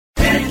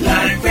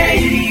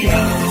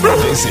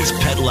This is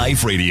Pet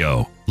Life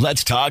Radio.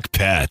 Let's talk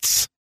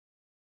pets.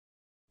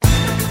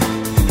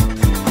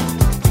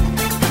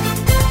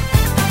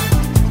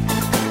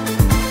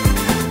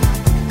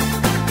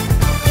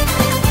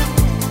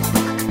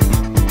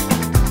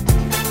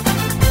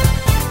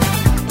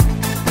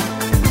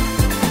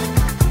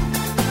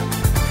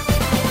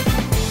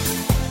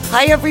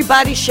 Hi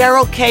everybody,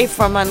 Cheryl Kay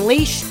from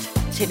Unleashed.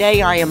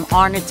 Today I am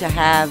honored to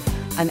have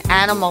an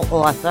animal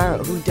author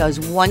who does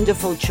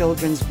wonderful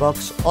children's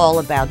books all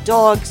about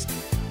dogs,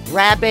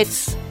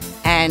 rabbits,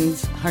 and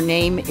her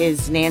name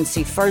is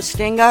Nancy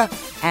Furstinger,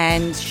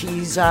 and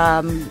she's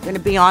going to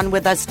be on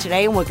with us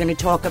today, and we're going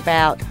to talk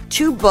about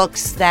two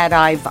books that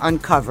I've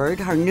uncovered.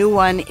 Her new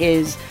one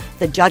is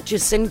The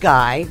Duchess and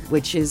Guy,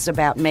 which is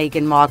about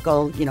Meghan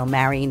Markle,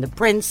 marrying the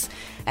prince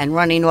and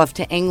running off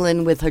to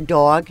England with her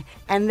dog.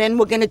 And then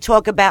we're going to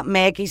talk about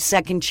Maggie's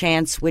Second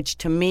Chance, which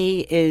to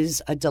me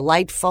is a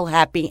delightful,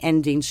 happy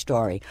ending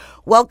story.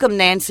 Welcome,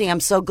 Nancy. I'm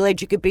so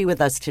glad you could be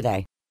with us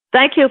today.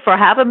 Thank you for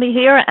having me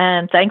here,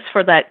 and thanks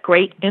for that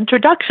great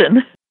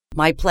introduction.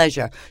 My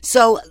pleasure.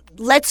 So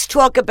let's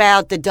talk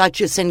about The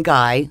Duchess and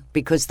Guy,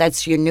 because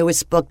that's your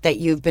newest book that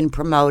you've been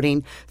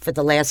promoting for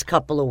the last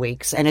couple of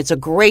weeks. And it's a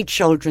great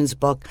children's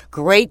book,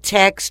 great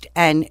text,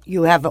 and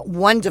you have a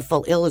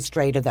wonderful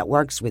illustrator that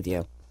works with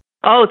you.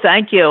 Oh,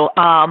 thank you.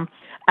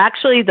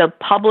 Actually, the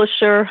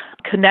publisher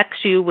connects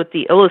you with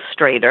the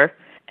illustrator,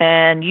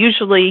 and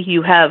usually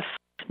you have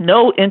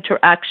no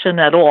interaction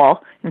at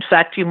all. In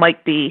fact, you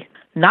might be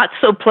not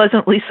so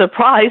pleasantly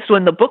surprised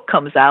when the book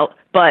comes out.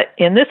 But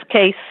in this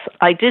case,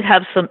 I did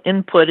have some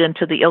input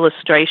into the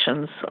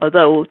illustrations,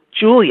 although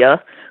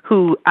Julia,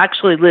 who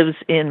actually lives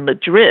in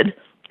Madrid,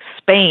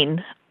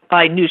 Spain,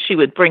 I knew she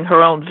would bring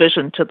her own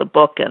vision to the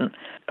book, and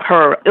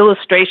her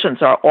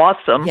illustrations are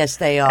awesome. Yes,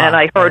 they are. And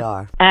I heard,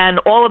 and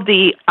all of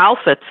the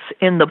outfits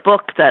in the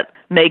book that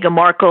Meghan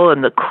Markle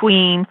and the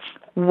Queen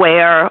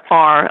wear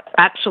are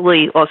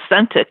actually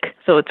authentic,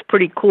 so it's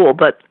pretty cool.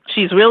 But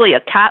she's really a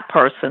cat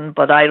person,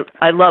 but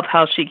I love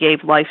how she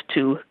gave life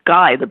to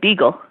Guy, the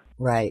beagle.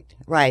 Right.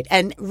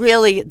 And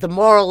really, the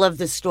moral of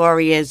the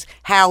story is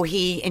how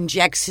he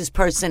injects his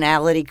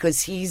personality,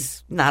 because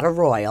he's not a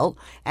royal.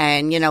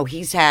 And,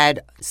 he's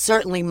had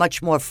certainly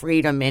much more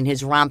freedom in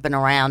his romping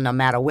around no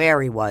matter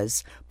where he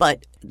was.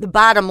 But the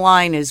bottom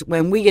line is,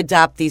 when we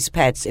adopt these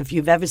pets, if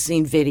you've ever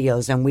seen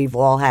videos, and we've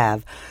all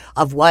have,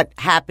 of what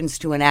happens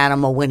to an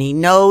animal when he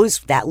knows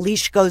that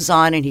leash goes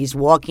on and he's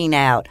walking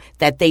out,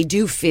 that they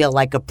do feel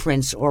like a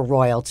prince or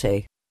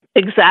royalty.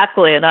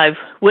 Exactly, and I've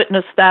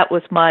witnessed that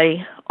with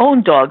my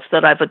own dogs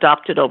that I've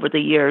adopted over the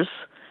years.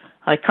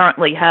 I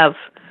currently have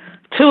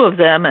two of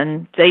them,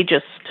 and they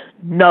just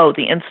know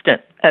the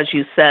instant, as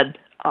you said,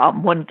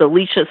 when the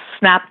leash is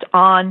snapped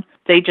on,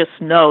 they just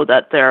know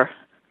that they're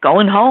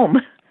going home.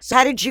 So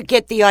how did you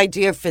get the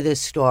idea for this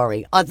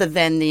story, other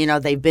than,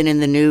 they've been in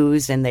the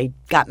news and they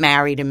got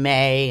married in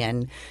May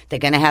and they're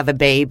going to have a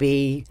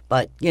baby,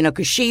 but,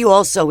 because she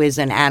also is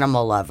an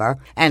animal lover.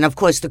 And, of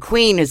course, the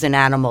Queen is an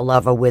animal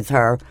lover with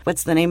her.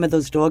 What's the name of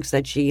those dogs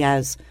that she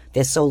has?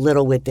 They're so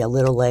little with their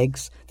little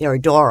legs. They're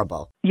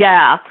adorable.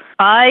 Yeah,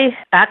 I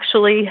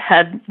actually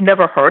had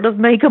never heard of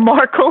Meghan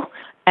Markle,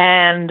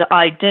 and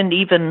I didn't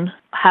even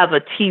have a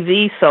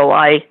TV, so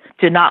I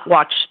did not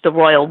watch the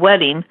royal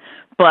wedding.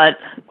 But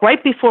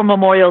right before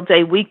Memorial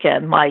Day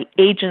weekend, my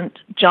agent,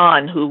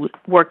 John, who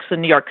works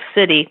in New York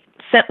City,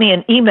 sent me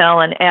an email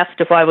and asked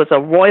if I was a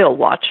royal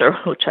watcher,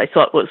 which I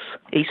thought was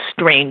a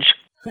strange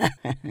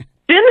question.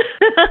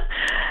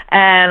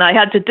 And I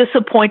had to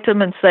disappoint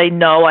him and say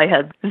no, I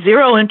had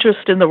zero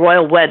interest in the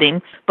royal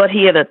wedding. But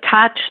he had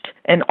attached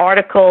an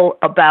article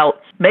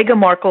about Meghan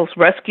Markle's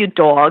rescued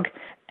dog,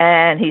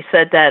 and he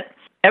said that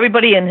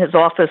everybody in his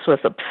office was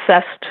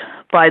obsessed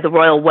by the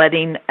royal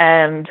wedding,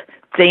 and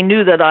they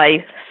knew that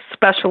I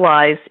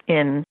specialize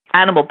in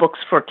animal books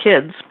for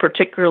kids,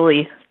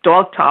 particularly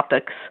dog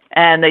topics,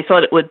 and they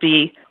thought it would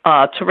be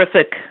a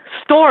terrific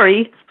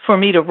story for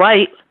me to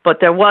write, but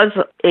there was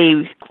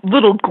a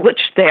little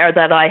glitch there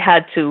that I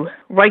had to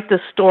write the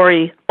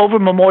story over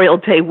Memorial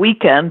Day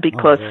weekend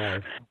because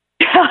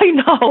I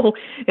know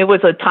it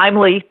was a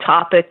timely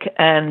topic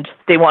and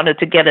they wanted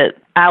to get it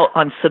out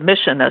on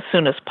submission as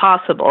soon as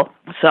possible.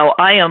 So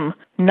I am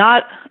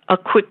not a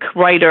quick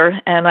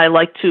writer, and I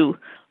like to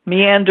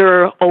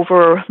meander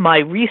over my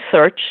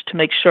research to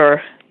make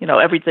sure,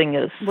 everything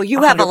is. Well,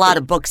 you have 100%. A lot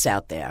of books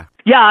out there.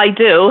 Yeah, I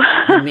do.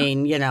 I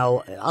mean,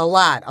 a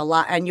lot.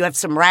 And you have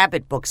some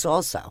rabbit books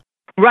also.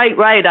 Right.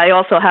 I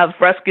also have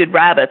rescued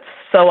rabbits.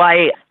 So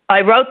I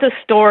wrote the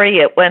story.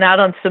 It went out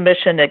on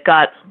submission. It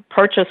got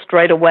purchased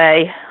right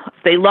away.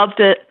 They loved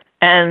it,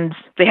 and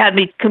they had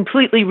me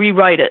completely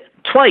rewrite it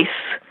twice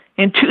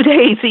in 2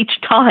 days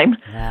each time.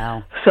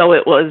 Wow. So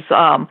it was,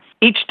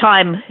 each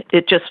time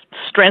it just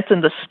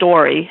strengthened the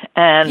story.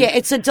 And yeah,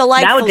 it's a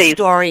delightful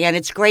story, and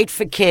it's great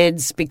for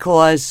kids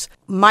because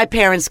my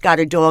parents got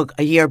a dog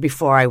a year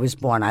before I was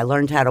born. I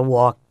learned how to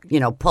walk,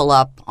 pull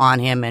up on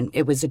him, and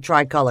it was a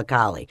tricolor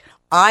collie.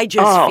 I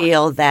just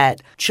feel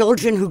that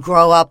children who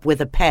grow up with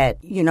a pet,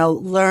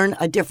 learn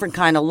a different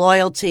kind of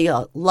loyalty,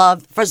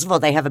 love. First of all,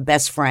 they have a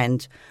best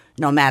friend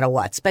no matter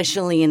what,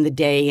 especially in the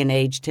day and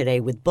age today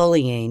with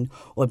bullying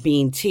or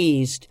being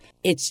teased.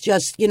 It's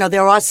just,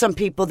 there are some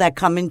people that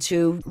come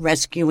into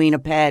rescuing a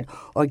pet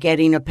or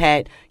getting a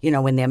pet,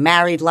 in their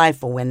married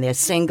life or when they're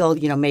single.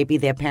 Maybe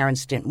their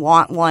parents didn't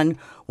want one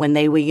when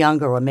they were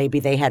younger, or maybe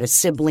they had a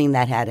sibling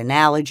that had an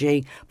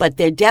allergy. But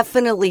there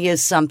definitely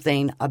is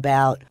something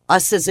about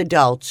us as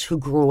adults who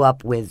grew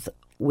up with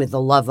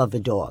the love of a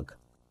dog.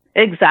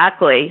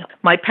 Exactly.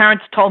 My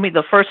parents told me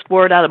the first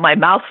word out of my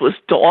mouth was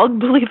dog,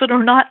 believe it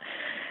or not.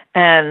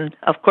 And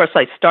of course,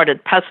 I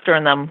started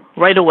pestering them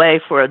right away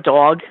for a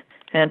dog.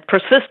 And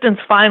persistence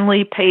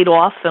finally paid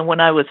off. And when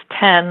I was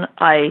 10,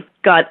 I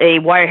got a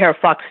wire hair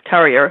fox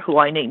terrier who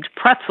I named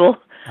Pretzel.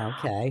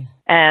 Okay.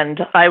 And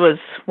I was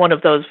one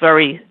of those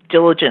very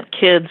diligent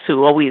kids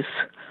who always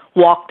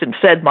walked and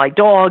fed my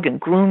dog and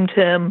groomed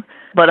him.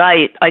 But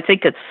I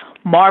think it's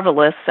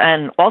marvelous.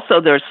 And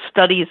also there's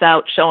studies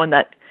out showing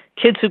that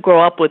kids who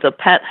grow up with a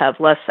pet have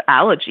less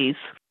allergies.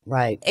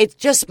 Right. It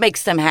just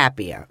makes them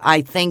happier.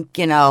 I think,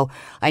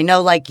 I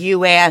know like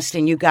you asked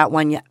and you got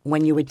one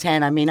when you were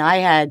 10. I mean, I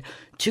had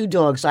 2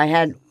 dogs. I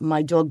had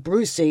my dog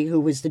Brucey, who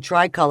was the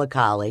tricolor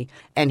collie,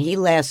 and he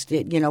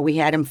lasted, we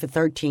had him for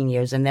 13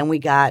 years. And then we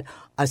got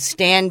a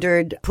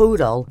standard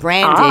poodle,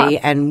 Brandy,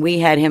 and we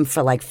had him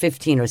for like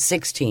 15 or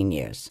 16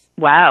 years.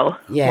 Wow.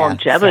 Yeah,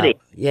 longevity. So,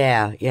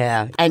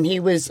 yeah. And he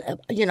was,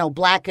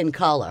 black in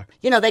color.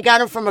 They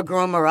got him from a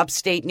groomer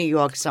upstate New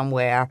York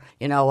somewhere.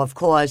 Of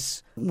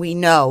course, we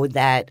know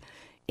that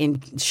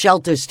in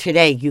shelters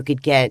today, you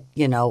could get,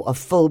 a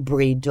full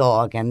breed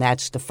dog, and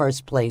that's the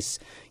first place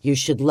you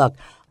should look.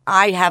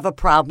 I have a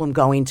problem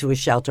going to a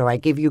shelter. I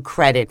give you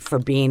credit for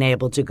being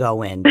able to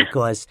go in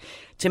because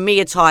to me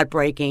it's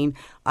heartbreaking.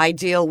 I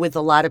deal with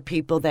a lot of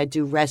people that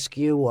do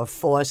rescue or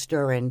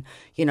foster and,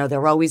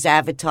 they're always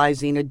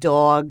advertising a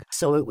dog.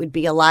 So it would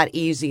be a lot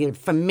easier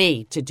for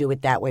me to do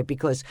it that way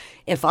because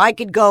if I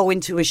could go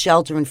into a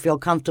shelter and feel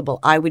comfortable,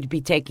 I would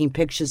be taking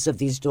pictures of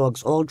these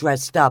dogs all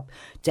dressed up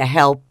to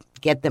help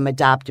get them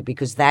adopted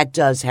because that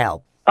does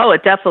help. Oh,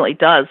 it definitely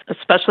does,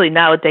 especially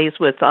nowadays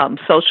with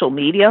social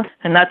media.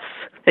 And that's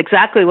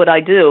exactly what I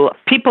do.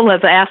 People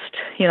have asked,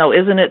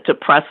 isn't it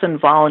depressing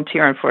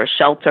volunteering for a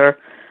shelter?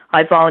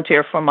 I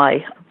volunteer for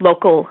my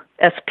local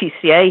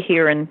SPCA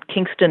here in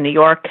Kingston, New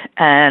York,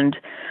 and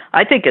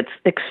I think it's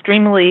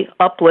extremely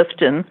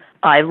uplifting.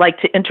 I like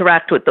to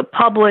interact with the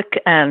public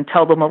and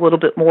tell them a little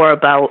bit more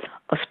about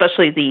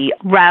especially the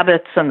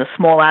rabbits and the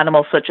small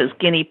animals such as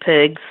guinea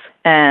pigs.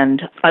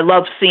 And I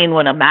love seeing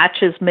when a match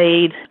is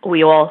made.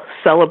 We all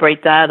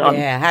celebrate that.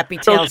 Yeah, happy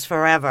tails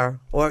forever,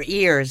 or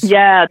ears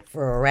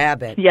for a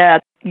rabbit. Yeah,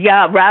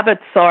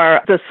 rabbits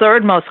are the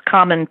third most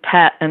common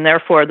pet, and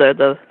therefore they're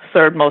the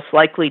third most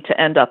likely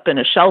to end up in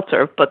a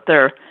shelter. But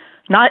they're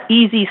not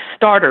easy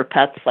starter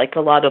pets like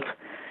a lot of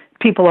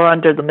people are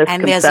under the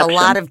misconception. And there's a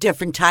lot of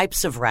different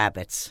types of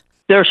rabbits.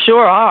 There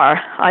sure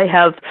are. I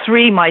have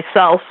 3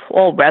 myself,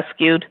 all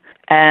rescued.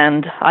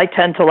 And I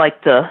tend to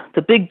like the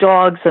big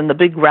dogs and the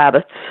big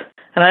rabbits.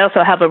 And I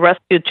also have a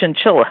rescued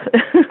chinchilla.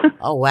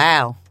 Oh,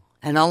 wow.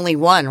 And only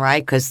one,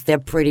 right? Because they're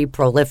pretty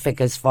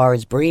prolific as far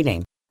as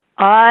breeding.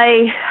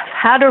 I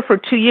had her for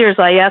 2 years.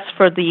 I asked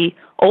for the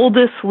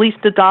oldest, least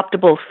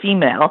adoptable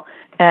female.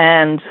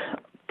 And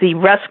the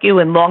rescue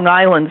in Long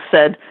Island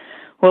said,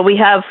 well, we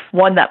have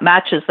one that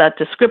matches that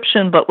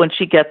description, but when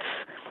she gets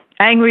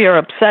angry or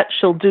upset,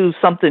 she'll do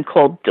something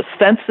called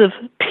defensive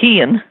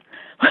peeing,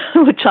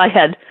 which I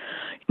had.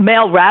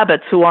 Male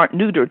rabbits who aren't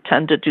neutered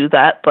tend to do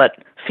that,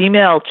 but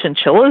female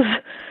chinchillas.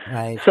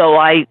 Right. So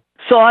I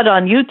saw it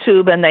on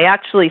YouTube, and they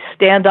actually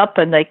stand up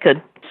and they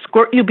could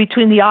squirt you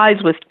between the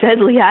eyes with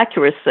deadly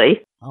accuracy.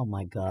 Oh,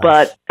 my God.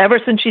 But ever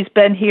since she's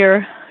been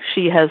here,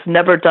 she has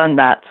never done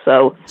that.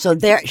 So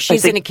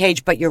she's in a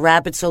cage, but your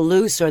rabbits are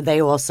loose, or are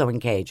they also in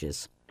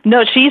cages?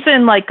 No, she's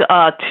in like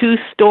a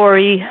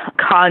 2-story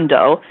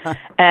condo,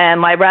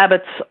 and my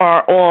rabbits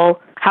are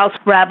all house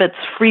rabbits,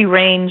 free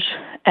range,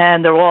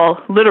 and they're all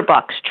litter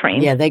box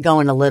trained. Yeah, they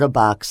go in a litter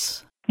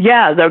box.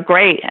 Yeah, they're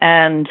great.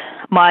 And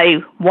my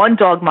one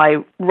dog,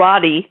 my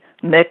Roddy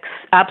mix,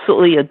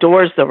 absolutely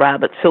adores the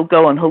rabbits. He'll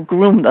go and he'll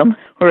groom them,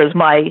 whereas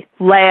my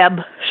lab,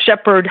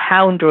 shepherd,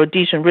 hound,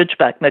 Rhodesian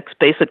Ridgeback mix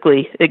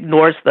basically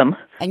ignores them.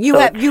 And you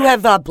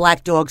have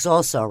black dogs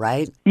also,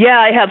 right? Yeah,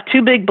 I have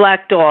 2 big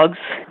black dogs,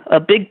 a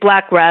big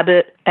black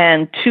rabbit,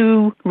 and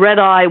 2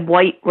 red-eye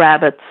white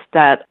rabbits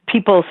that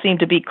people seem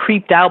to be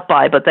creeped out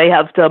by, but they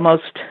have the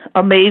most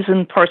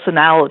amazing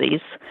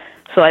personalities.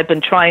 So I've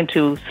been trying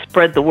to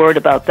spread the word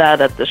about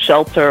that at the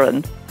shelter,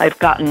 and I've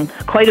gotten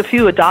quite a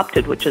few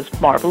adopted, which is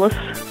marvelous.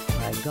 All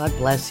right, God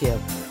bless you.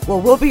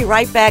 Well, we'll be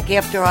right back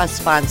after our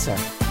sponsor.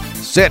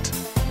 Sit.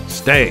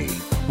 Stay.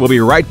 We'll be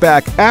right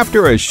back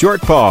after a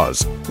short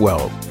pause.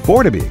 Well,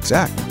 4 to be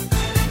exact.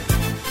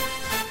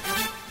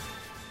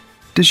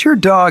 Does your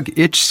dog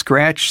itch,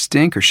 scratch,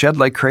 stink, or shed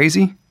like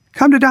crazy?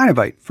 come to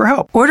Dynavite for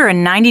help. Order a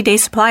 90-day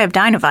supply of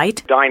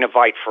Dynavite.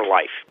 Dynavite for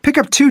life. Pick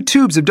up 2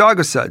 tubes of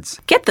Doggo Suds.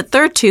 Get the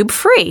 3rd tube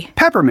free.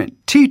 Peppermint,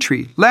 tea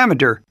tree,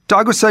 lavender,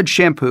 Doggo Sud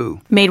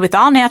shampoo. Made with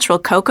all-natural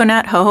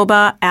coconut,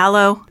 jojoba,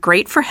 aloe.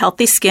 Great for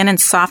healthy skin and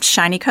soft,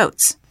 shiny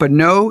coats. But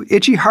no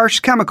itchy, harsh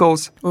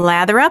chemicals.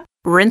 Lather up,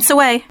 rinse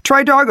away.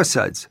 Try Doggo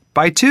Suds.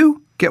 Buy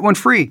 2, get 1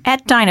 free.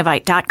 At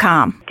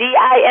Dynavite.com.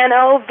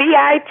 DINOVITE.com.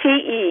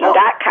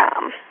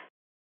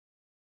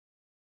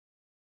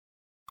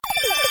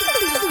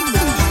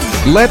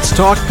 Let's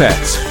Talk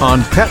Pets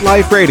on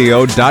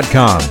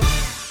PetLifeRadio.com.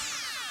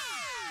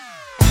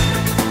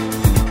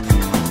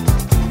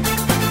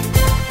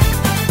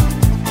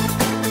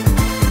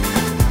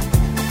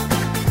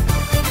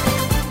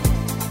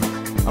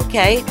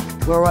 Okay,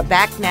 we're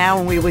back now,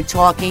 and we were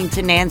talking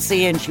to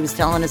Nancy, and she was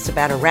telling us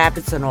about her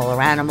rabbits and all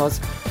her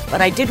animals.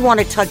 But I did want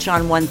to touch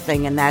on one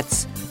thing, and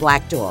that's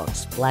black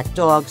dogs. Black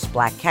dogs,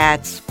 black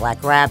cats,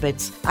 black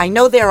rabbits. I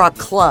know there are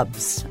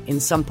clubs in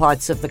some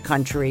parts of the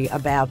country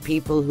about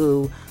people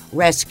who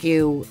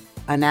rescue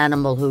an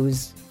animal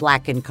who's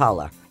black in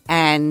color.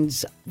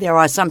 And there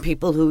are some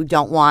people who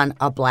don't want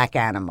a black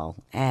animal.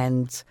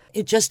 And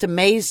it just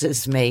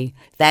amazes me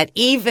that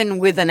even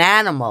with an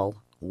animal,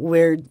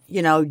 we're,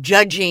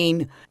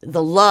 judging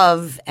the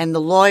love and the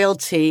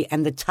loyalty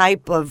and the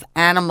type of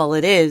animal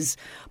it is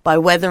by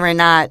whether or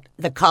not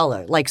the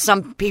color. Like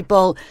some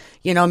people,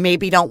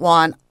 maybe don't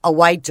want a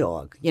white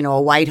dog,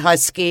 a white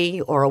husky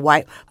or a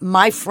white.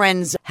 My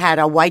friends had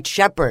a white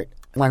shepherd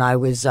when I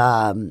was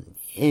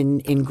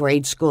in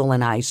grade school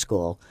and high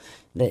school.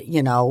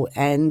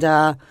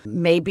 And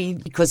maybe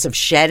because of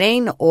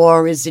shedding,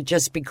 or is it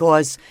just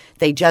because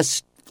they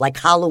just, like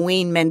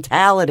Halloween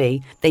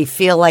mentality, they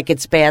feel like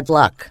it's bad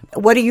luck?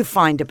 What do you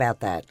find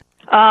about that?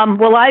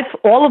 Well,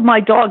 all of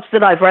my dogs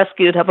that I've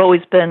rescued have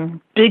always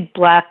been big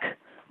black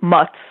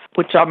mutts,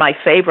 which are my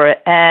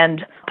favorite.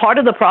 And part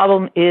of the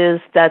problem is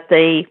that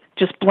they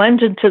just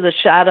blend into the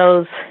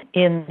shadows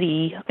in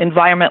the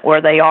environment where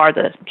they are,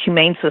 the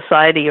Humane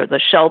Society or the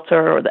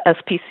shelter or the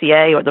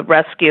SPCA or the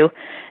rescue,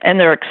 and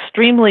they're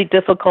extremely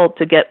difficult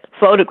to get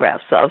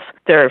photographs of.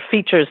 Their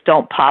features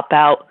don't pop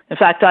out. In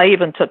fact, I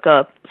even took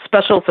a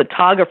special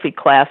photography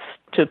class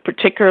to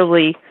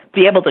particularly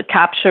be able to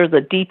capture the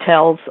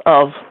details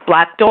of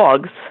black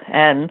dogs,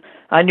 and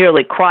I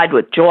nearly cried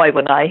with joy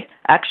when I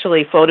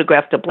actually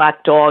photographed a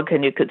black dog,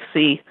 and you could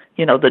see,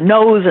 the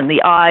nose and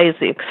the eyes,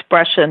 the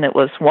expression. It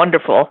was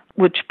wonderful,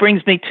 which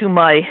brings me to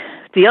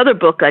the other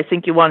book I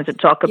think you wanted to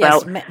talk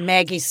about. Yes,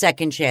 Maggie's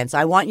Second Chance.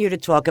 I want you to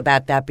talk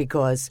about that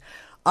because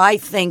I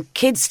think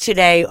kids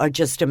today are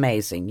just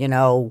amazing.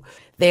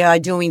 They are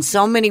doing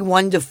so many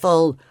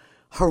wonderful,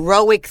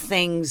 heroic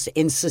things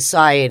in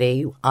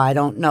society. I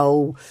don't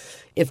know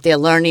if they're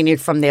learning it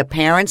from their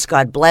parents,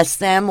 God bless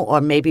them, or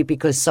maybe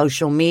because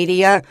social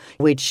media,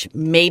 which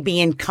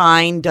maybe in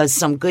kind does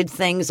some good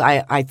things.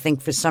 I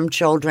think for some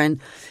children,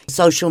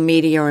 social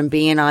media and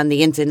being on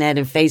the internet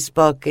and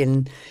Facebook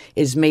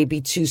is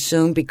maybe too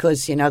soon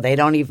because, they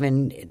don't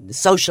even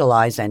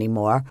socialize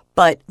anymore.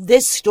 But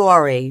this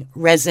story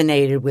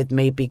resonated with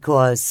me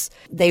because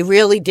they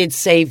really did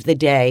save the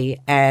day,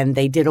 and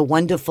they did a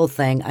wonderful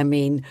thing. I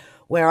mean,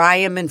 where I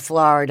am in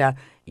Florida,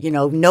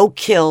 no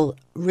kill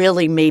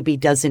really maybe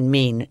doesn't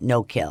mean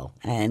no kill.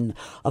 And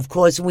of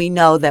course, we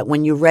know that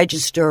when you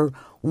register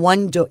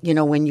one dog,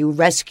 when you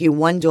rescue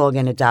one dog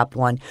and adopt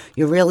one,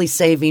 you're really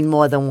saving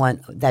more than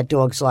that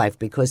dog's life,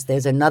 because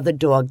there's another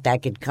dog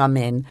that could come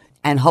in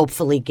and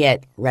hopefully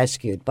get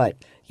rescued. But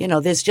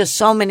there's just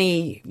so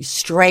many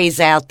strays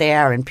out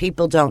there, and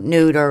people don't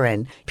neuter,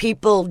 and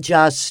people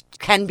just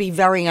can be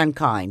very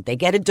unkind. They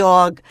get a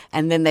dog,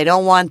 and then they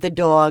don't want the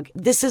dog.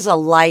 This is a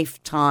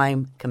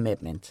lifetime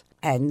commitment,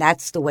 and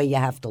that's the way you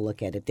have to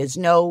look at it. There's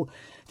no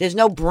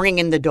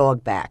bringing the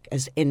dog back,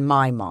 as in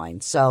my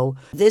mind. So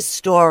this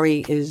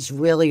story is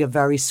really a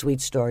very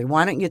sweet story.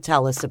 Why don't you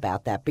tell us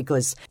about that?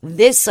 Because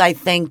this, I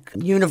think,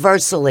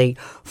 universally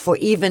for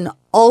even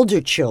older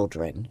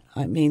children.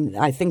 I mean,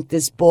 I think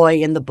this boy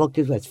in the book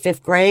is,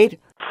 fifth grade?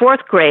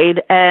 Fourth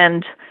grade,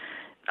 and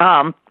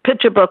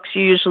picture books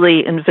you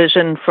usually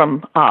envision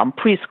from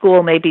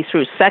preschool, maybe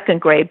through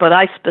second grade. But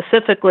I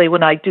specifically,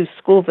 when I do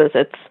school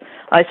visits,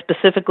 I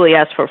specifically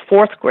ask for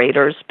fourth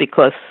graders,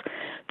 because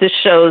this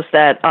shows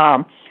that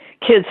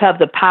kids have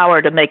the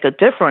power to make a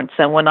difference.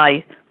 And when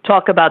I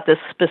talk about this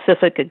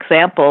specific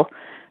example,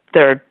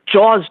 their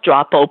jaws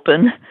drop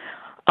open.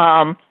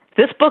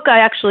 This book I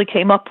actually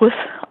came up with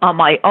on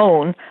my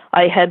own.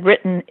 I had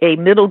written a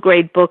middle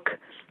grade book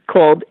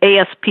called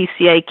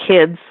ASPCA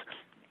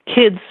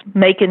Kids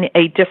Making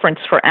a Difference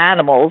for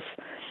Animals.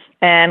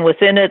 And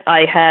within it,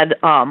 I had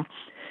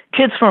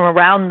kids from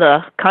around the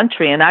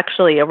country and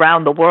actually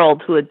around the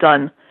world who had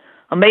done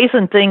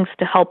amazing things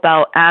to help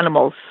out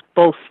animals,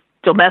 both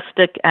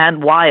domestic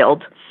and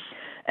wild.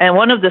 And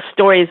one of the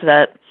stories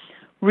that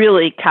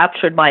really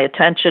captured my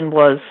attention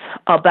was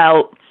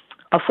about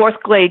a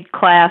fourth grade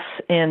class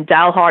in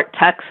Dalhart,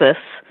 Texas,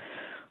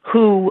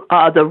 who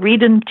the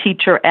reading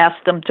teacher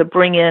asked them to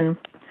bring in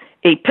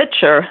a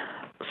picture,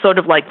 sort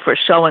of like for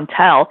show and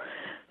tell,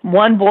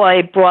 one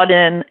boy brought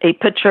in a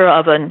picture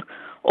of an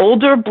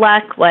older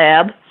black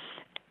lab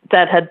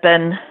that had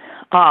been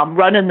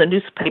run in the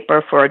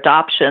newspaper for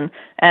adoption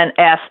and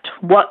asked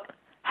what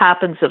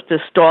happens if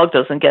this dog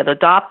doesn't get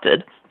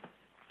adopted.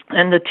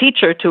 And the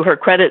teacher, to her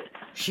credit,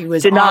 she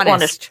was did not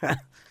honest.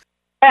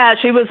 Yeah,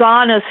 she was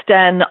honest,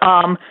 and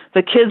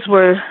the kids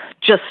were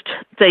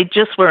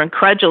just were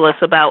incredulous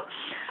about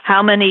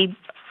how many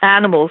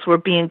animals were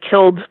being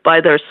killed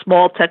by their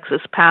small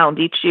Texas pound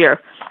each year,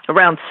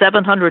 around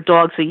 700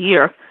 dogs a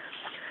year.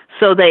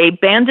 So they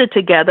banded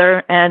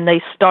together and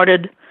they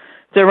started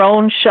their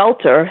own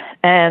shelter,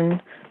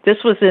 and this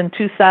was in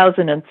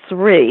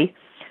 2003,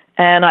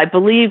 and I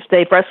believe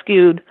they've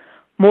rescued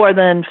more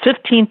than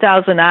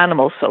 15,000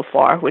 animals so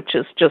far, which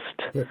is just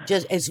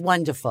it's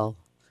wonderful.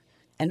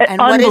 And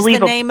what is the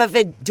name of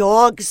it?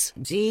 Dogs?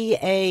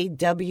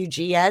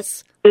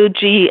 DAWGS?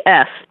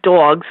 UGS,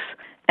 Dogs.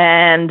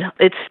 And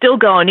it's still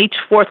going. Each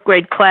fourth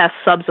grade class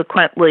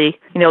subsequently,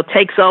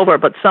 takes over,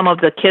 but some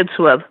of the kids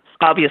who have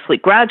obviously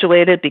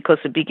graduated because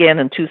it began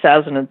in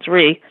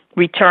 2003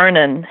 return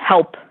and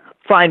help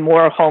find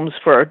more homes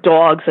for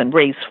dogs and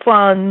raise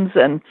funds.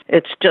 And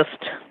it's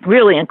just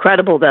really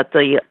incredible that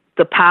the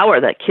power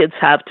that kids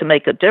have to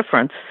make a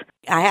difference.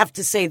 I have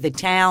to say the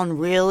town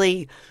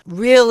really,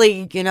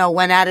 really,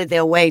 went out of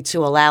their way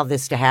to allow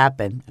this to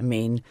happen. I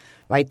mean,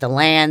 right, the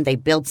land, they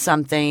built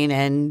something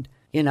and,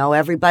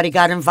 everybody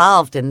got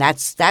involved, and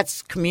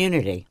that's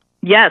community.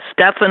 Yes,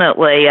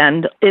 definitely.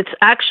 And it's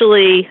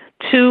actually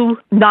two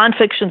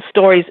nonfiction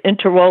stories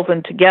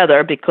interwoven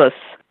together because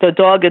the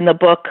dog in the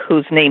book,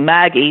 who's named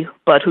Maggie,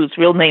 but whose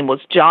real name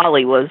was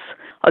Jolly, was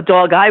a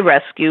dog I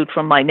rescued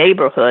from my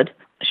neighborhood.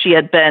 She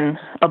had been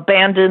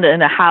abandoned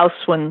in a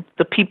house when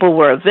the people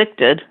were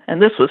evicted,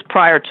 and this was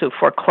prior to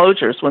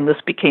foreclosures when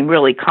this became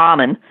really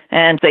common.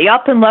 And they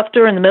up and left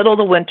her in the middle of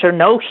the winter,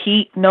 no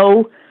heat,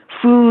 no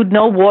food,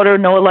 no water,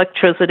 no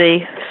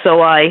electricity.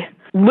 So I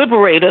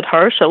liberated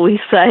her, shall we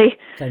say.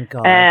 Thank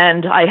God.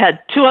 And I had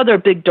two other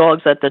big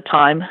dogs at the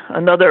time,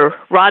 another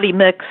Rottie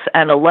mix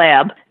and a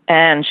lab.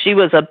 And she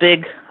was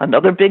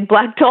another big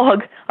black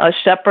dog, a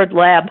Shepherd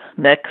Lab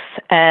mix.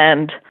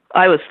 And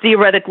I was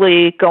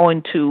theoretically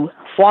going to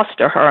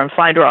foster her and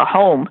find her a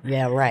home.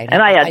 Yeah, right.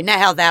 And I know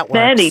how that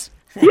works.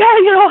 Yeah,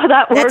 you know how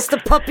that works. That's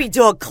the puppy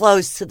dog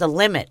close to the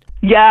limit.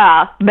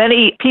 Yeah,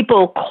 many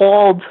people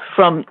called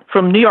from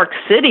New York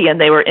City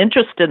and they were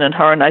interested in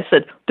her. And I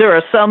said, there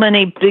are so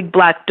many big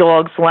black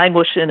dogs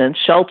languishing in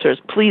shelters.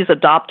 Please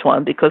adopt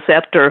one, because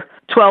after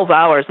 12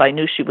 hours, I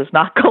knew she was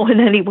not going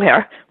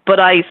anywhere. But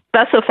I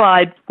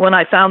specified when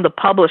I found the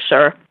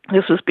publisher,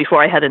 this was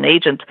before I had an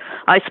agent,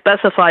 I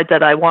specified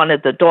that I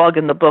wanted the dog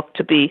in the book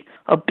to be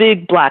a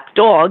big black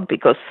dog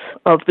because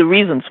of the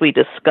reasons we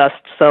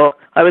discussed. So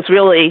I was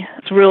really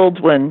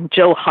thrilled when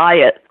Joe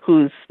Hyatt,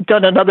 who's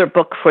done another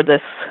book for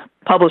this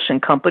publishing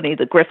company,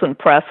 the Griffin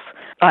Press,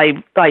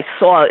 I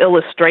saw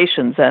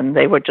illustrations and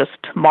they were just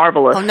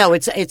marvelous. Oh, no,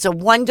 it's a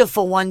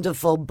wonderful,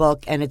 wonderful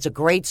book, and it's a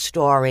great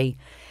story.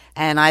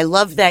 And I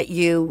love that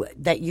you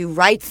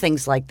write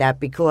things like that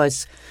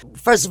because,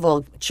 first of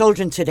all,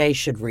 children today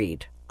should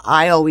read.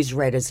 I always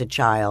read as a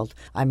child.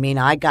 I mean,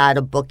 I got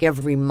a book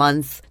every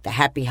month, The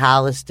Happy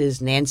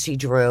Hollisters, Nancy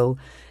Drew.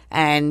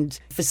 And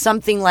for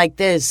something like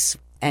this,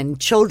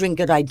 and children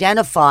could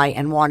identify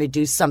and want to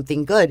do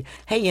something good.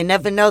 Hey, you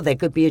never know. There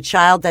could be a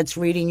child that's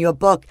reading your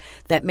book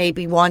that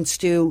maybe wants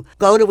to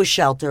go to a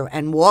shelter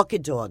and walk a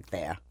dog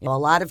there. A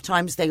lot of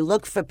times they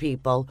look for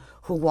people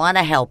who want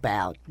to help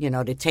out,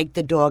 to take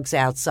the dogs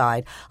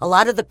outside. A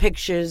lot of the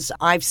pictures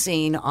I've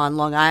seen on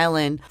Long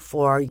Island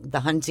for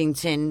the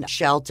Huntington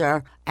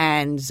shelter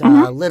and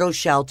Little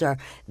Shelter,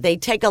 they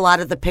take a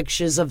lot of the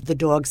pictures of the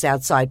dogs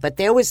outside. But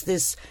there was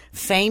this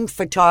famed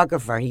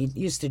photographer, he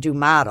used to do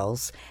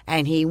models,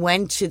 and he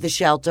went to the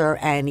shelter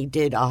and he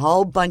did a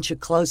whole bunch of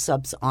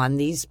close-ups on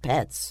these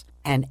pets.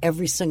 And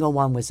every single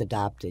one was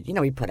adopted.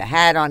 He put a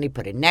hat on, he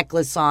put a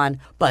necklace on,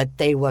 but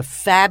they were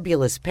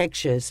fabulous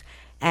pictures.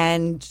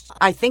 And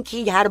I think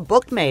he had a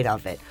book made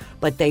of it,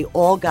 but they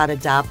all got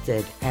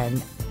adopted,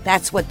 and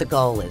that's what the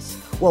goal is.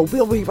 Well,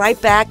 we'll be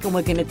right back, and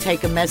we're going to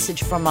take a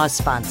message from our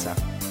sponsor.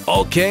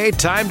 Okay,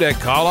 time to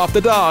call off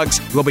the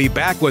dogs. We'll be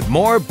back with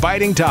more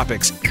biting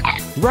topics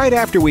right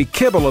after we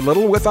kibble a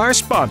little with our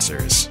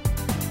sponsors.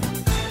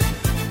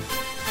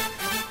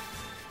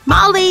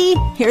 Molly,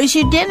 here's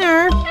your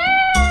dinner.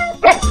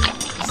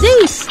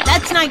 Zeus,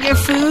 that's not your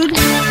food.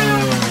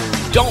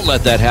 Don't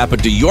let that happen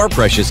to your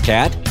precious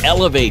cat.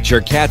 Elevate your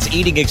cat's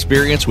eating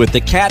experience with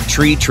the Cat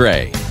Tree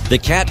Tray. The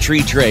Cat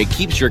Tree Tray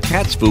keeps your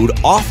cat's food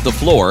off the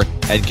floor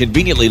and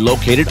conveniently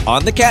located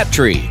on the cat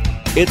tree.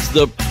 It's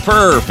the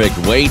perfect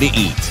way to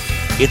eat.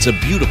 It's a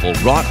beautiful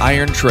wrought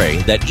iron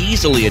tray that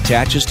easily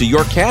attaches to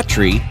your cat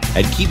tree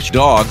and keeps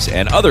dogs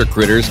and other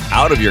critters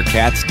out of your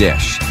cat's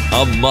dish.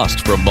 A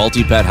must for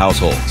multi-pet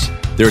households.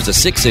 There's a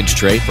 6-inch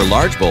tray for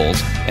large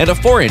bowls and a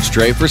 4-inch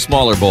tray for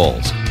smaller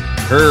bowls.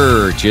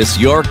 Purchase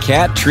your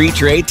Cat Tree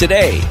Tray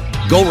today.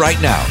 Go right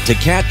now to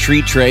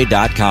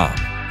cattreetray.com.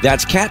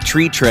 That's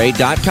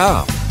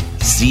cattreetray.com.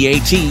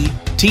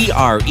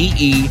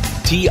 CATTREETRAY.com.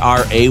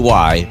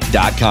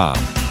 TRAY.com.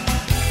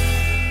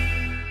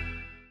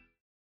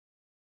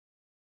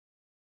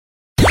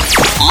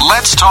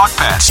 Let's talk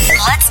pets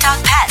Let's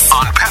talk pets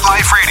on Pet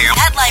Life Radio.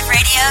 Pet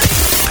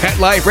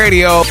Life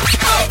Radio.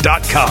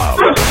 PetLifeRadio.com.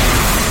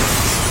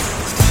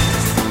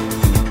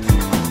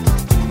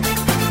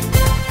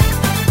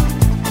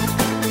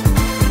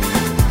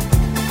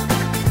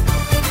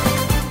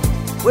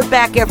 We're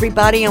back,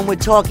 everybody, and we're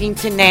talking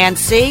to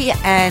Nancy,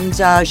 and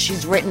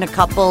she's written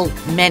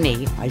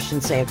many, I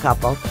shouldn't say a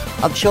couple,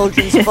 of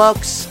children's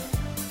books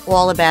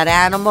all about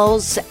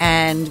animals,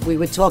 and we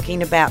were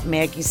talking about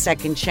Maggie's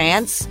Second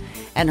Chance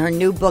and her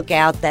new book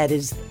out that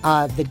is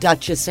The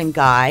Duchess and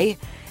Guy,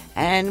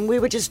 and we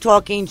were just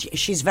talking.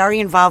 She's very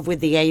involved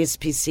with the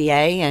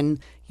ASPCA, and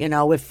you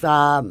know, if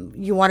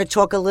you want to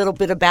talk a little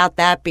bit about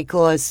that,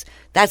 because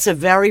that's a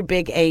very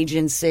big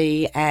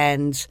agency,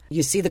 and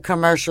you see the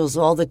commercials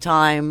all the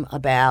time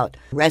about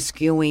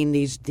rescuing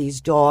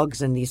these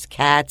dogs and these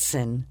cats,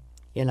 and,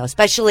 you know,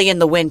 especially in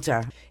the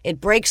winter.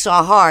 It breaks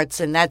our hearts,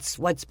 and that's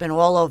what's been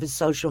all over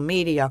social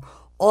media,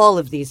 all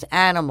of these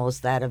animals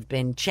that have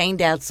been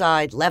chained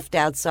outside, left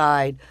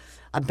outside,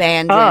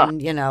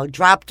 abandoned, you know,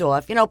 dropped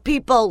off. You know,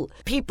 people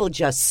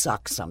just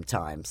suck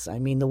sometimes. I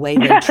mean, the way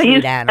they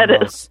treat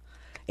animals.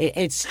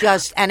 It's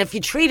just, and if you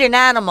treat an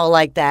animal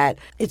like that,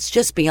 it's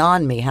just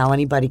beyond me how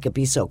anybody could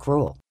be so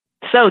cruel.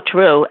 So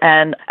true.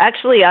 And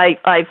actually, I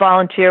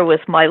volunteer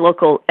with my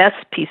local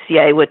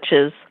SPCA, which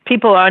is,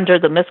 people are under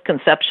the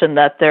misconception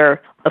that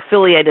they're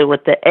affiliated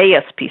with the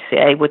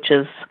ASPCA, which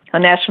is a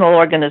national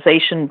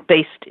organization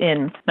based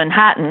in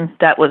Manhattan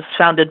that was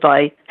founded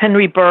by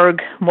Henry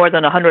Berg more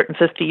than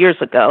 150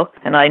 years ago.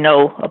 And I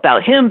know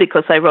about him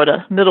because I wrote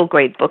a middle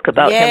grade book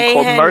about him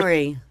called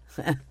Henry.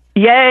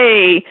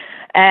 Yay!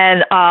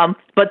 And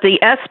but the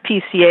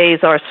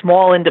SPCAs are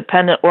small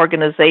independent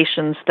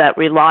organizations that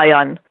rely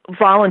on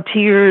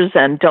volunteers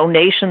and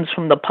donations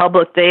from the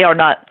public. They are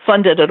not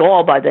funded at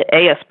all by the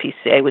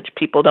ASPCA, which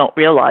people don't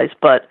realize.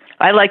 But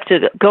I like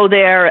to go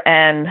there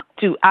and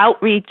do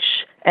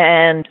outreach,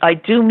 and I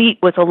do meet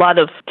with a lot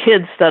of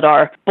kids that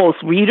are both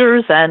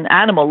readers and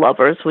animal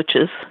lovers, which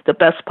is the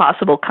best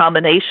possible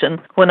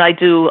combination. When I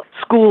do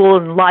school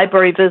and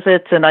library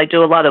visits, and I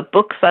do a lot of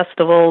book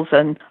festivals,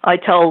 and I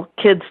tell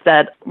kids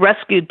that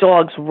rescued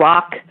dogs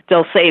rock.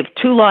 They'll save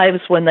 2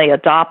 lives when they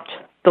adopt,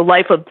 the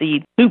life of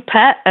the new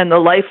pet and the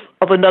life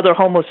of another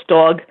homeless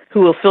dog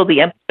who will fill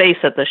the empty space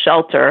at the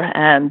shelter.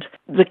 And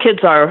the kids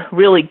are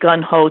really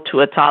gun-ho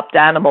to adopt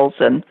animals,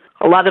 and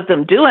a lot of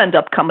them do end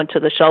up coming to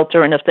the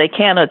shelter. And if they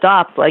can't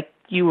adopt, like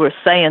you were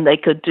saying, they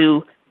could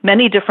do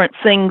many different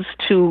things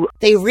to...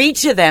 They read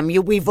to them.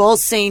 We've all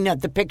seen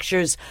the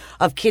pictures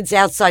of kids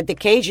outside the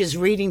cages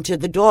reading to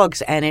the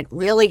dogs, and it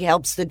really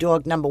helps the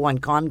dog, number one,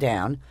 calm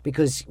down,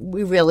 because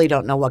we really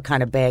don't know what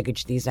kind of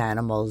baggage these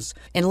animals,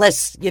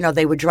 unless, you know,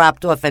 they were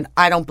dropped off, and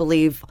I don't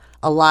believe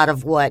a lot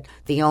of what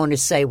the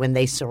owners say when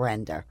they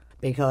surrender,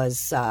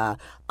 because I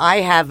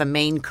have a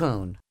Maine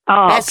Coon.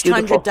 Best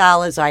beautiful.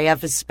 $100 I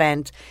ever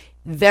spent.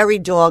 Very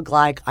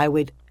dog-like. I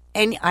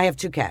have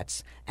 2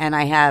 cats, and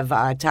I have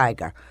a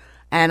tiger.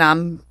 And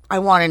I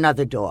want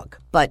another dog.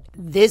 But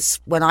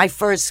when I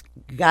first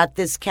got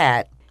this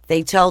cat,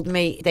 they told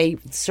me they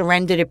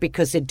surrendered it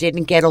because it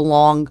didn't get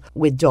along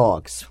with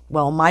dogs.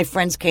 Well, my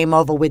friends came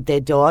over with their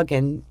dog,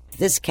 and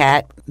this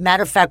cat,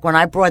 matter of fact, when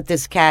I brought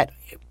this cat,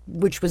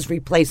 which was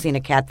replacing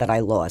a cat that I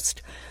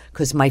lost,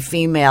 because my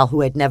female, who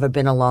had never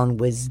been alone,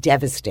 was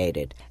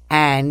devastated.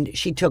 And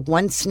she took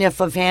 1 sniff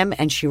of him,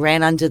 and she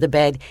ran under the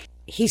bed.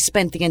 He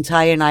spent the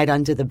entire night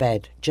under the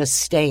bed, just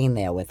staying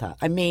there with her.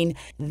 I mean,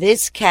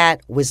 this cat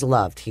was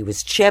loved. He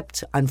was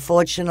chipped.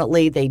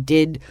 Unfortunately, they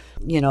did,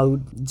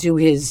 do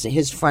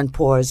his front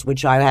paws,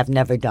 which I have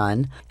never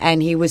done,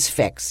 and he was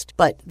fixed.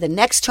 But the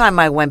next time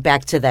I went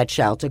back to that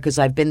shelter, because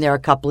I've been there a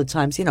couple of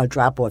times,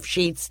 drop off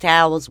sheets,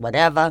 towels,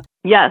 whatever.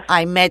 Yes.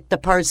 I met the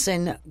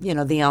person,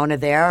 the owner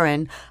there,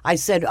 and I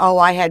said,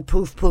 I had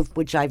Poof Poof,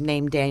 which I've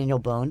named Daniel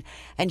Boone.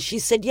 And she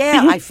said,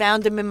 yeah, I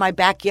found him in my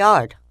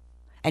backyard.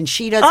 And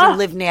she doesn't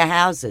live near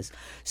houses.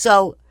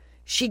 So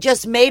she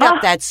just made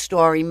up that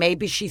story.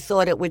 Maybe she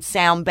thought it would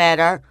sound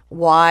better,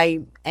 why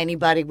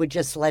anybody would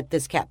just let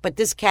this cat. But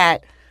this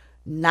cat,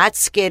 not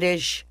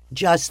skittish,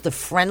 just the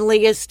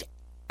friendliest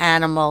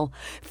animal.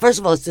 First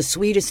of all, it's the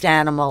sweetest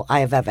animal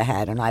I have ever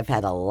had, and I've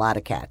had a lot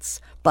of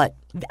cats.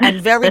 And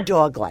very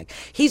dog-like.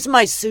 He's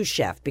my sous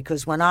chef,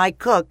 because when I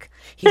cook,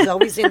 he's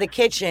always in the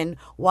kitchen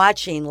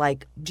watching,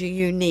 like, do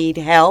you need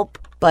help?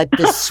 But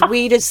the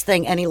sweetest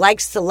thing, and he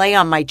likes to lay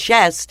on my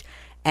chest,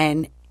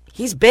 and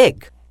he's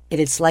big.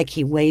 It's like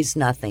he weighs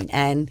nothing.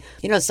 And,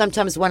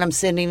 sometimes when I'm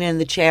sitting in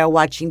the chair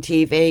watching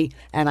TV,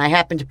 and I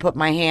happen to put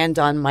my hand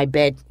on my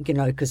bed,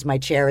 because my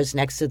chair is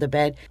next to the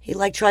bed, he,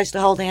 tries to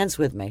hold hands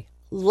with me.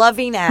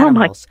 Loving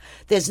animals.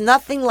 There's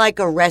nothing like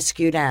a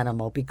rescued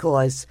animal,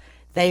 because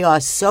they are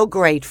so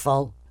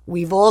grateful.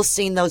 We've all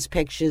seen those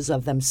pictures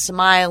of them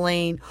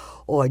smiling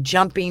or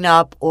jumping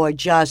up or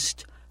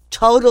just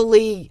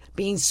totally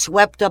being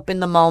swept up in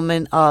the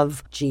moment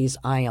of, geez,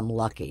 I am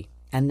lucky.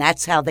 And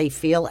that's how they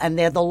feel, and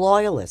they're the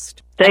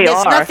loyalist. They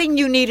There's are. nothing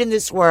you need in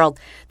this world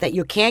that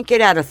you can't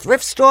get at a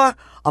thrift store,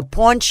 a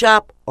pawn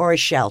shop, or a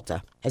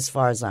shelter, as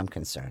far as I'm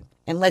concerned.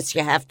 Unless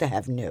you have to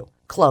have new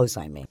clothes,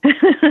 I mean.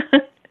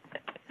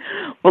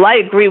 Well, I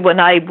agree. When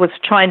I was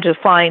trying to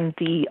find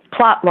the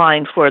plot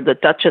line for The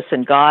Duchess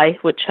and Guy,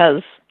 which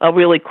has a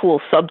really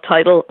cool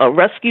subtitle, A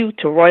Rescue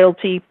to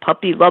Royalty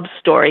Puppy Love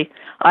Story,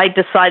 I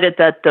decided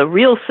that the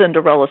real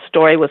Cinderella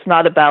story was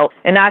not about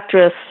an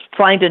actress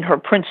finding her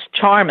Prince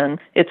Charming.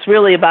 It's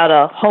really about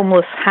a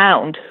homeless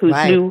hound whose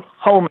new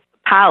home is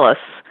a palace.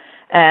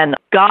 And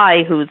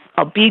Guy, who's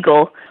a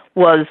beagle,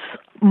 was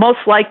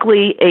most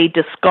likely a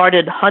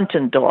discarded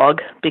hunting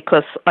dog,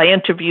 because I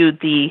interviewed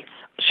the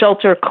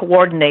shelter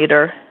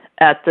coordinator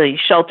at the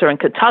shelter in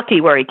Kentucky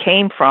where he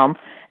came from,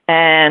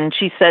 and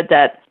she said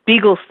that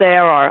beagles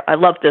there are, I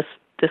love this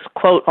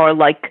quote, are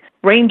like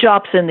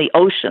raindrops in the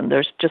ocean.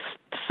 There's just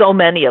so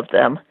many of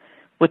them,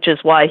 which is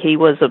why he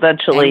was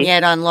eventually... And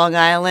yet on Long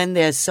Island,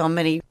 there's so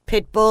many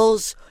pit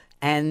bulls.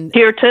 And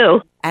here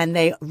too. And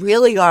they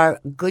really are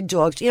good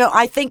dogs. You know,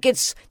 I think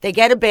they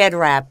get a bad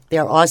rap.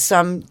 There are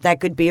some that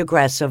could be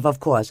aggressive,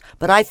 of course.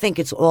 But I think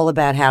it's all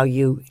about how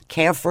you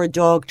care for a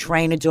dog,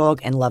 train a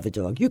dog, and love a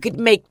dog. You could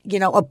make,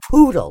 a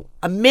poodle,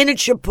 a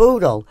miniature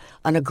poodle,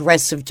 an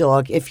aggressive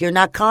dog if you're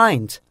not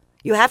kind.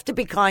 You have to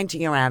be kind to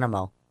your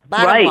animal.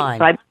 Bottom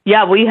line.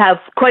 Yeah, we have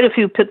quite a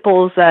few pit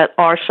bulls at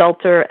our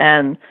shelter,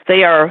 and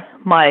they are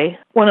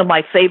one of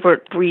my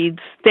favorite breeds.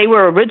 They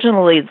were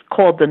originally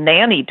called the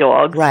nanny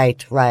dog. Right.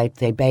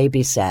 They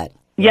babysat.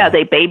 Yeah,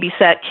 they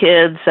babysat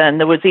kids, and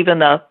there was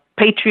even a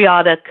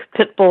patriotic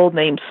pit bull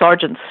named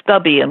Sergeant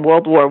Stubby in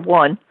World War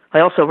I. I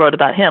also wrote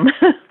about him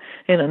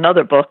in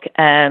another book,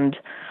 and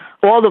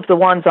all of the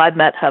ones I've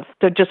met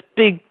they're just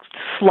big,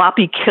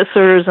 sloppy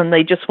kissers, and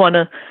they just want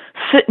to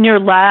sit in your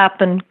lap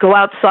and go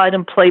outside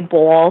and play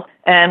ball.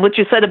 And what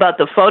you said about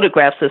the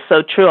photographs is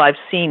so true. I've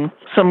seen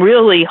some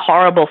really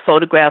horrible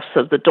photographs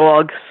of the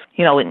dogs,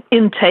 in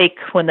intake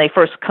when they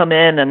first come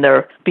in, and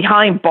they're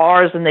behind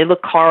bars and they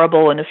look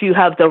horrible. And if you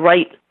have the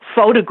right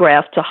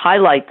photograph to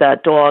highlight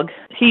that dog,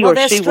 he or she will be... Well,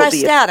 they're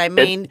stressed out. I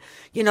mean,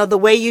 the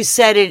way you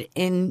said it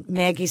in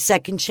Maggie's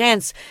Second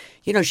Chance,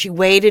 she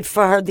waited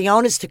for the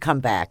owners to come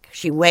back.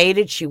 She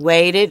waited.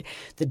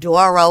 The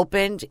door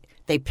opened.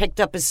 They picked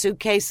up a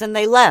suitcase and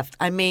they left.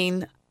 I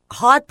mean,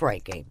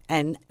 heartbreaking.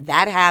 And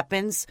that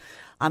happens,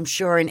 I'm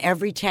sure, in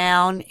every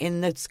town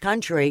in this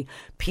country.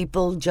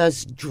 People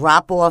just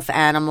drop off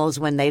animals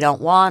when they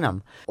don't want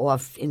them,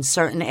 off in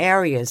certain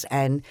areas.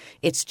 And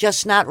it's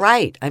just not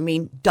right. I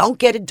mean, don't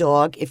get a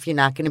dog if you're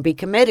not going to be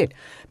committed,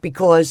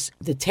 because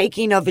the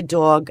taking of a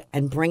dog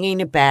and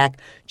bringing it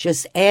back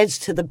just adds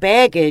to the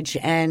baggage.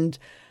 And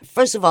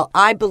first of all,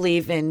 I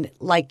believe in,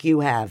 like you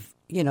have,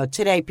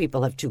 today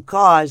people have 2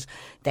 cars.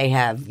 They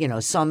have,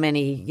 so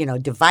many,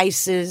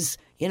 devices.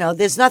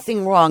 There's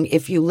nothing wrong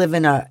if you live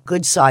in a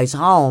good-sized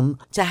home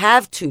to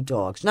have 2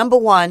 dogs. Number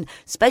one,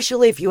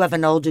 especially if you have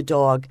an older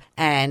dog,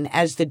 and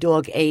as the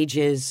dog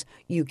ages,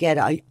 you get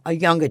a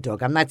younger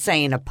dog. I'm not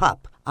saying a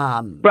pup.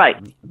 Right.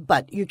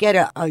 But you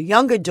get a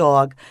younger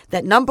dog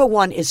that, number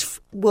one,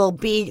 will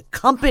be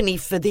company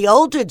for the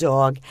older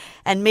dog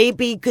and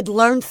maybe could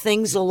learn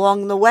things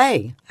along the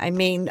way. I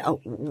mean,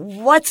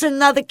 what's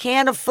another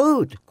can of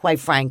food, quite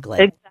frankly?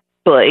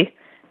 Exactly.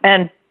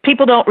 And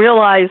people don't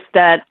realize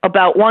that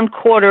about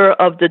 1/4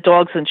 of the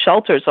dogs in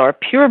shelters are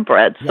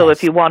purebred. So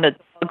if you want a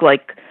dog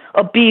like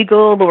a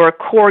beagle or a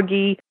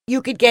corgi,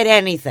 you could get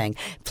anything.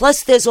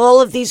 Plus, there's all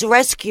of these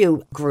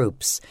rescue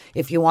groups.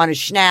 If you want a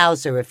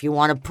schnauzer, if you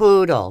want a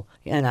poodle,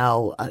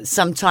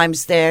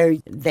 sometimes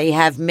they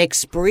have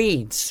mixed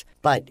breeds.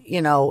 But,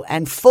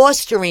 and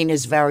fostering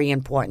is very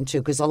important, too,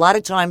 because a lot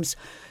of times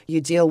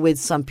you deal with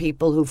some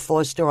people who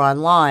foster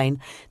online.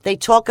 They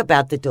talk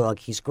about the dog.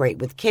 He's great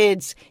with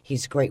kids.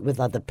 He's great with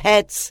other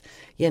pets.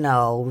 He's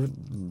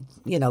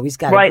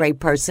got a great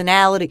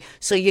personality.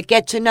 So you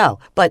get to know.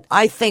 But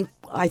I think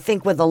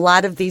with a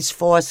lot of these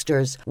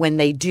fosters, when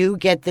they do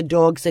get the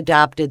dogs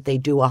adopted, they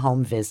do a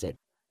home visit.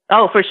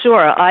 Oh, for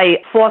sure.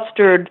 I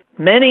fostered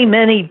many,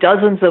 many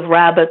dozens of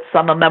rabbits.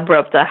 I'm a member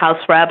of the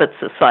House Rabbit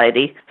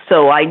Society,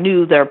 so I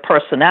knew their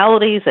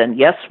personalities. And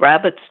yes,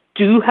 rabbits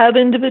do have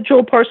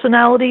individual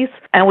personalities.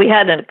 And we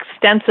had an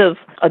extensive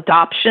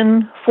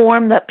adoption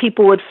form that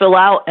people would fill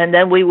out, and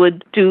then we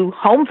would do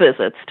home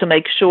visits to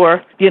make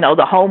sure,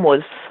 the home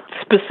was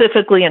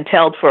specifically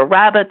entailed for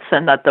rabbits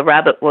and that the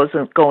rabbit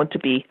wasn't going to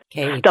be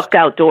stuck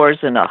outdoors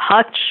in a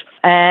hutch.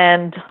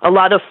 And a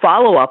lot of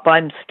follow-up.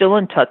 I'm still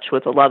in touch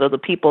with a lot of the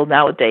people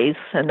nowadays,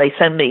 and they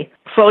send me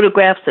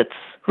photographs. It's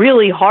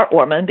really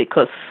heartwarming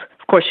because,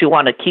 of course, you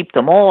want to keep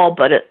them all,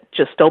 but it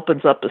just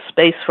opens up a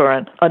space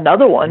for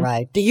another one.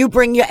 Right. Do you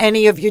bring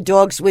any of your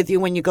dogs with you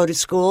when you go to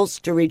schools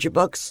to read your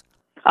books?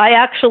 I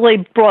actually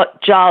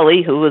brought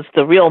Jolly, who was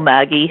the real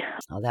Maggie.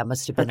 Oh, that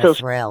must have been a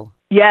thrill.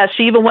 Yeah,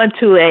 she even went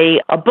to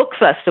a book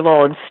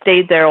festival and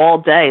stayed there all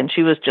day, and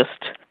she was just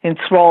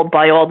enthralled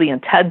by all the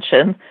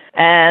attention.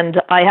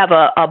 And I have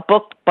a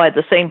book by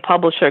the same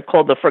publisher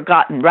called The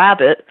Forgotten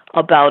Rabbit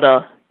about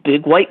a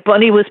big white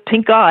bunny with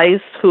pink eyes,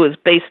 who is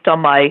based on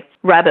my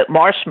rabbit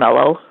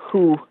Marshmallow,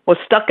 who was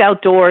stuck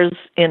outdoors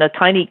in a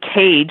tiny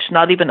cage,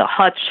 not even a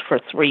hutch, for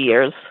 3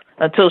 years,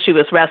 until she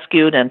was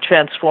rescued and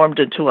transformed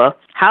into a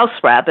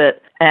house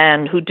rabbit,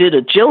 and who did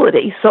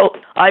agility. So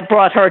I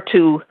brought her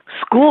to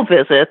school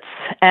visits,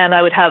 and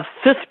I would have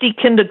 50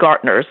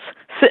 kindergartners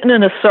sitting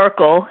in a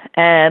circle,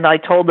 and I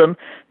told them,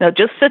 now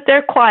just sit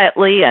there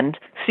quietly and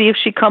see if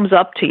she comes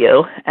up to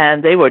you.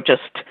 And they were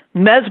just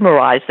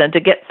mesmerized. And to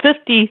get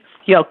 50,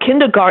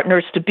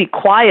 kindergartners to be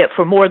quiet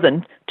for more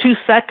than 2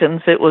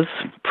 seconds, it was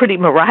pretty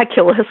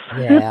miraculous.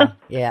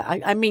 Yeah.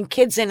 I mean,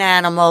 kids and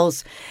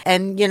animals,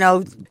 and,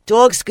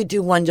 dogs could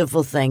do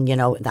wonderful things,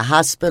 the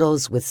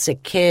hospitals with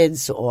sick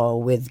kids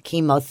or with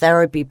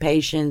chemotherapy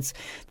patients.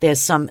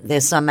 There's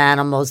some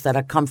animals that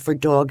are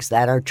comfort dogs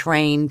that are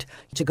trained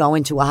to go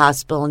into a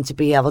hospital and to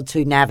be able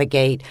to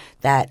navigate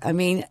that. I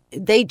mean,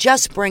 they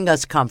just bring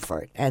us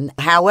comfort. And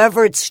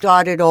however it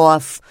started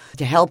off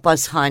to help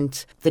us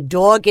hunt, the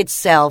dog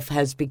itself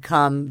has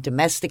become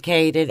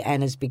domesticated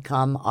and has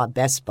become our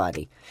best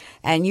buddy.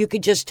 And you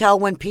could just tell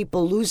when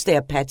people lose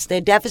their pets,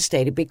 they're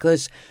devastated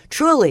because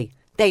truly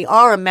they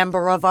are a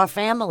member of our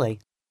family.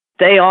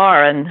 They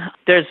are, and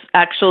there's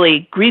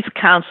actually grief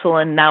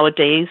counseling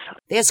nowadays.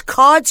 There's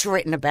cards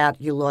written about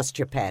you lost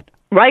your pet.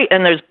 Right,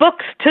 and there's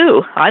books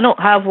too. I don't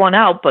have one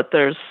out, but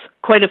there's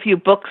quite a few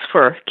books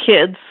for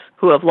kids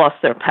who have lost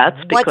their pets.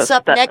 What's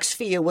up next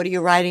for you? What are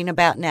you writing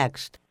about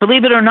next?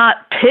 Believe it or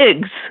not,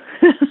 pigs.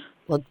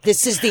 Well,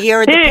 this is the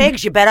year of the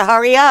pigs. You better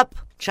hurry up.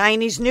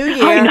 Chinese New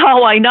Year.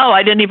 I know.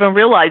 I didn't even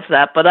realize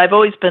that, but I've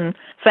always been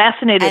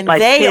fascinated by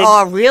pigs. And they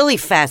are really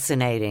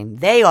fascinating.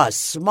 They are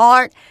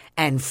smart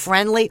and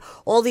friendly.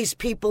 All these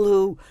people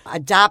who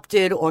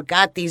adopted or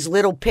got these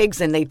little pigs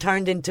and they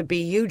turned into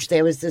be huge.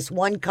 There was this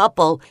one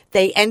couple,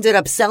 they ended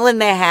up selling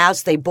their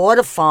house. They bought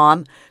a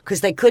farm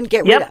because they couldn't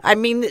get rid of it. I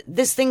mean,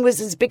 this thing was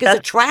as big as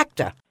a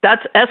tractor.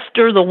 That's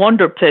Esther the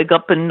Wonder Pig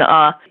up in,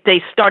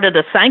 they started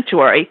a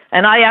sanctuary,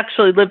 and I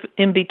actually live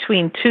in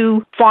between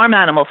 2 farm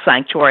animal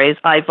sanctuaries.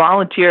 I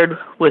volunteered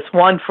with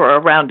one for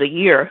around a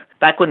year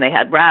back when they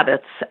had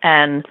rabbits,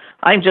 and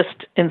I'm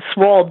just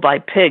enthralled by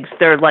pigs.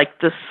 They're like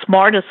the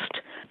smartest,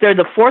 they're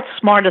the 4th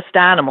smartest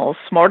animals,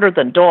 smarter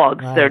than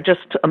dogs. Right. They're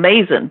just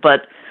amazing.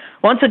 But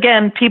once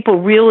again, people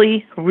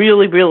really,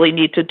 really, really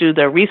need to do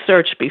their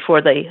research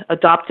before they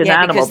adopt an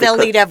animal. Because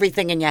they'll eat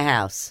everything in your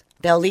house.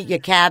 They'll eat your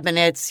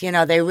cabinets.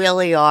 They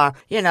really are.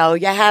 You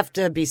have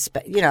to be,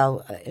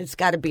 it's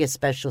got to be a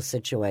special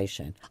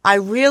situation. I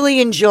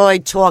really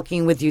enjoyed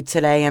talking with you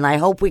today, and I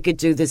hope we could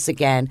do this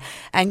again.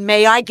 And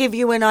may I give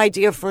you an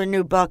idea for a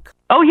new book?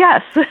 Oh,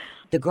 yes.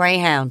 The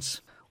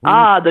Greyhounds.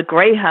 The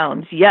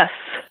Greyhounds, yes.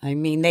 I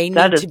mean, they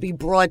need to be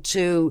brought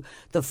to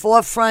the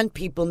forefront.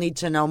 People need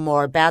to know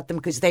more about them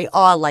because they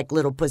are like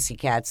little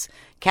pussycats,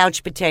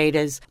 couch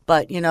potatoes.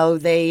 But,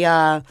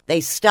 they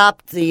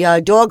stopped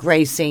the dog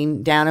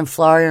racing down in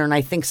Florida, and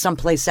I think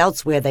someplace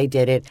else where they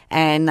did it.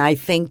 And I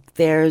think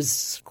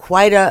there's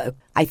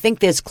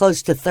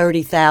close to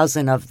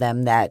 30,000 of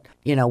them that,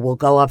 will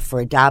go up for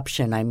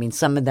adoption. I mean,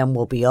 some of them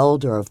will be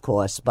older, of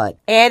course, but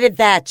added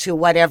that to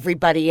what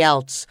everybody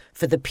else,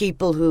 for the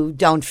people who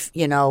don't,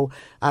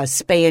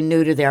 spay and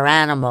neuter their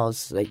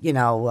animals,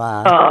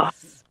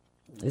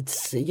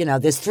 it's,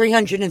 there's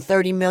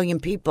 330 million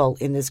people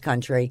in this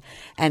country,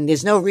 and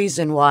there's no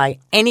reason why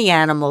any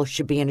animal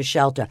should be in a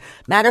shelter.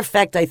 Matter of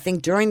fact, I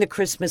think during the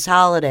Christmas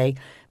holiday,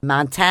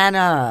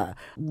 Montana,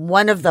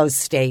 one of those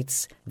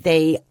states,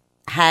 they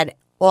had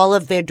all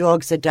of their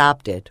dogs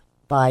adopted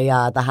by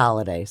the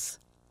holidays.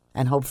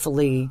 And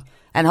hopefully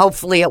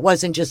it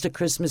wasn't just a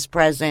Christmas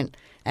present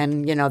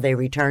and, they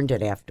returned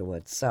it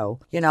afterwards. So,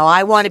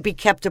 I want to be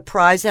kept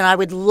apprised, and I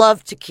would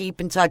love to keep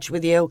in touch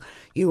with you.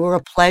 You were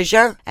a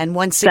pleasure. And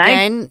once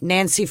again,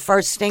 Nancy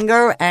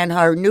Furstinger, and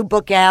her new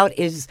book out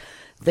is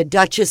The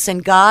Duchess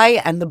and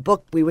Guy, and the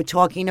book we were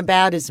talking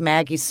about is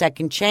Maggie's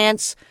Second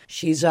Chance.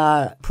 She's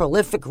a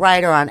prolific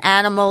writer on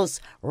animals,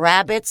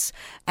 rabbits.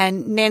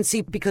 And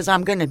Nancy, because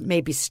I'm going to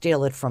maybe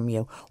steal it from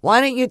you,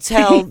 why don't you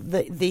tell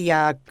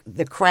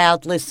the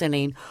crowd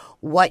listening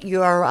what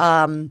your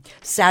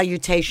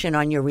salutation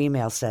on your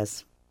email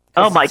says?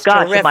 Oh, my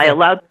gosh, terrific. Am I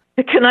allowed?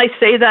 Can I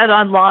say that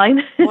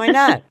online? Why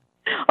not?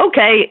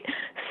 Okay.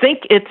 Think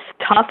it's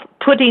tough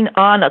putting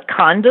on a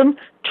condom?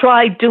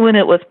 Try doing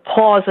it with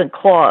paws and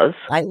claws.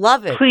 I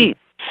love it. Please,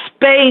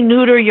 spay,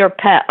 neuter your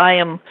pet. I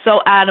am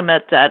so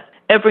adamant that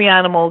every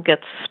animal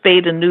gets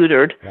spayed and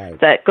neutered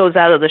that goes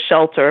out of the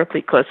shelter,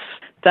 because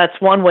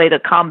that's one way to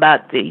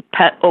combat the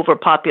pet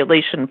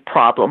overpopulation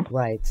problem.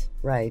 Right.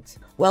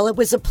 Well, it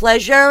was a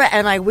pleasure,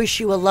 and I wish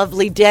you a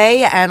lovely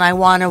day, and I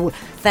want to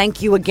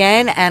thank you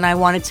again, and I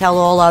want to tell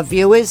all our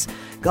viewers,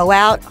 go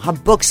out. Her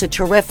books are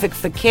terrific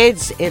for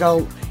kids.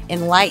 It'll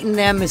enlighten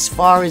them as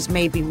far as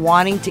maybe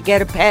wanting to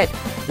get a pet,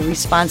 the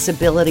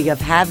responsibility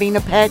of having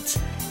a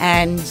pet.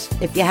 And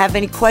if you have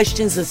any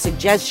questions or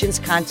suggestions,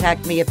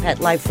 contact me at Pet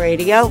Life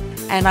Radio.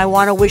 And I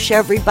want to wish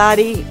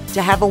everybody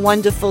to have a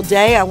wonderful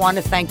day. I want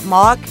to thank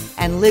Mark,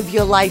 and live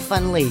your life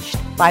unleashed.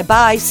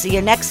 Bye-bye. See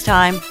you next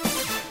time.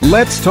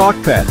 Let's Talk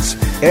Pets,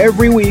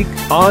 every week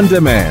on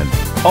demand,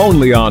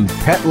 only on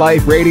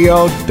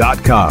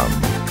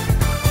PetLifeRadio.com.